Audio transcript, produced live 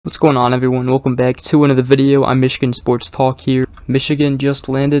What's going on, everyone? Welcome back to another video. I'm Michigan Sports Talk here. Michigan just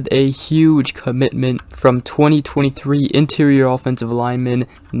landed a huge commitment from 2023 interior offensive lineman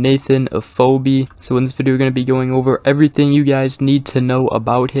Nathan Efobi. So in this video, we're going to be going over everything you guys need to know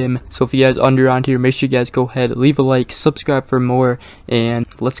about him. So if you guys are around here, make sure you guys go ahead, leave a like, subscribe for more, and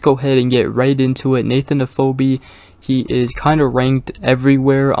let's go ahead and get right into it. Nathan Efobi, he is kind of ranked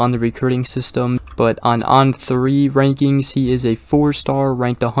everywhere on the recruiting system, but on On3 rankings, he is a 4-star,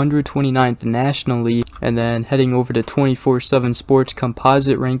 ranked 129th nationally, and then heading over to 24/7 Sports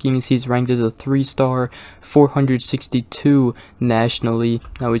composite rankings, he's ranked as a 3-star, 462 nationally.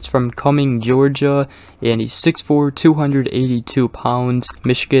 Now he's from Cumming, Georgia, and he's 6'4", 282 pounds.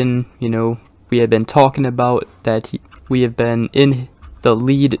 Michigan, we have been talking about that we have been in the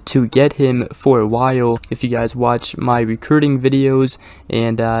lead to get him for a while, if you guys watch my recruiting videos,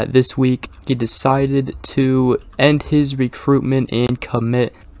 and this week he decided to end his recruitment and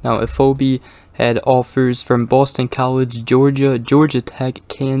commit. Now Efobi had offers from Boston College, Georgia, Georgia Tech,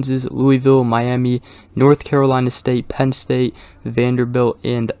 Kansas, Louisville, Miami, North Carolina State, Penn State, Vanderbilt,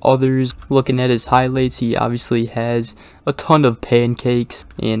 and others. Looking at his highlights, he obviously has a ton of pancakes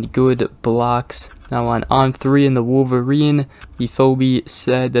and good blocks. Now on 3 in the Wolverine, Efobi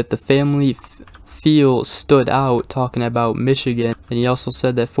said that the family feel stood out, talking about Michigan, and he also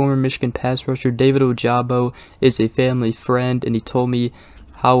said that former Michigan pass rusher David Ojabo is a family friend, and he told me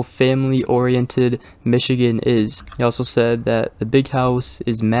how family-oriented Michigan is. He also said that the big house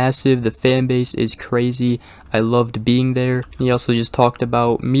is massive, the fan base is crazy, I loved being there. He also just talked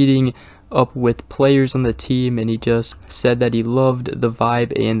about meeting up with players on the team, and he just said that he loved the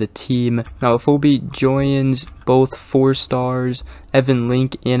vibe and the team. Now Efobi joins both 4-stars Evan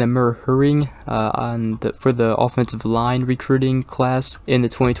Link and Amir Herring for the offensive line recruiting class in the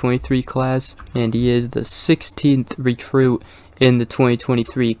 2023 class, and he is the 16th recruit in the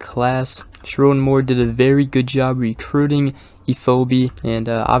 2023 class. Sharon Moore did a very good job recruiting Efobi, and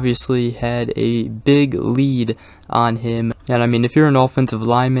obviously had a big lead on him. And I mean, if you're an offensive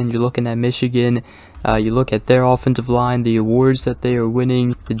lineman, you're looking at Michigan, you look at their offensive line, the awards that they are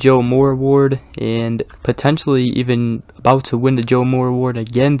winning, the Joe Moore Award, and potentially even about to win the Joe Moore Award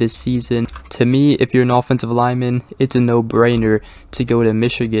again this season. To me, if you're an offensive lineman, it's a no-brainer to go to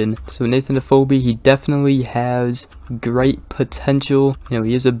Michigan. So Nathan Efobi, he definitely has great potential.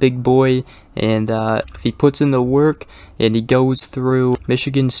 He is a big boy, and if he puts in the work and he goes through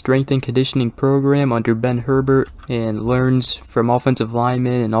Michigan's strength and conditioning program under Ben Herbert and learns from offensive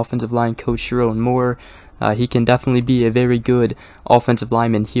linemen and offensive line coach Sharon Moore, he can definitely be a very good offensive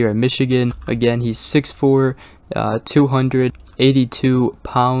lineman here at Michigan. Again, he's 6'4", 282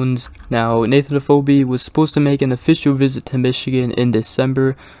 pounds. Now, Nathan Efobi was supposed to make an official visit to Michigan in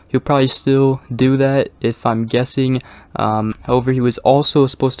December. He'll probably still do that, if I'm guessing. However, he was also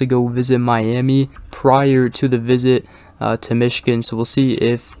supposed to go visit Miami prior to the visit to Michigan, so we'll see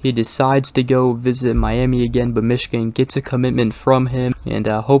if he decides to go visit Miami again, but Michigan gets a commitment from him, and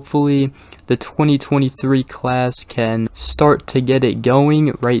hopefully the 2023 class can start to get it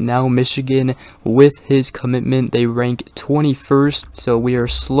going. Right now, Michigan, with his commitment, they rank 21st, so we are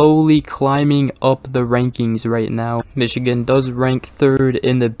slowly climbing up the rankings right now. Michigan does rank 3rd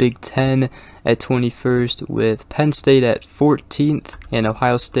in the Big Ten at 21st, with Penn State at 14th and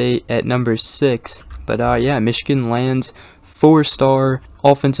Ohio State at number 6. But yeah, Michigan lands 4-star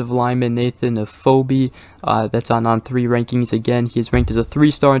offensive lineman Nathan Efobi. That's on On3 rankings. Again, he is ranked as a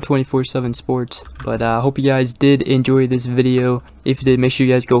 3-star in 24/7 Sports. But I hope you guys did enjoy this video. If you did, make sure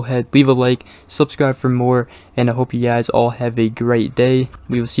you guys go ahead, leave a like, subscribe for more, and I hope you guys all have a great day.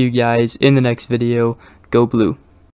 We will see you guys in the next video. Go Blue.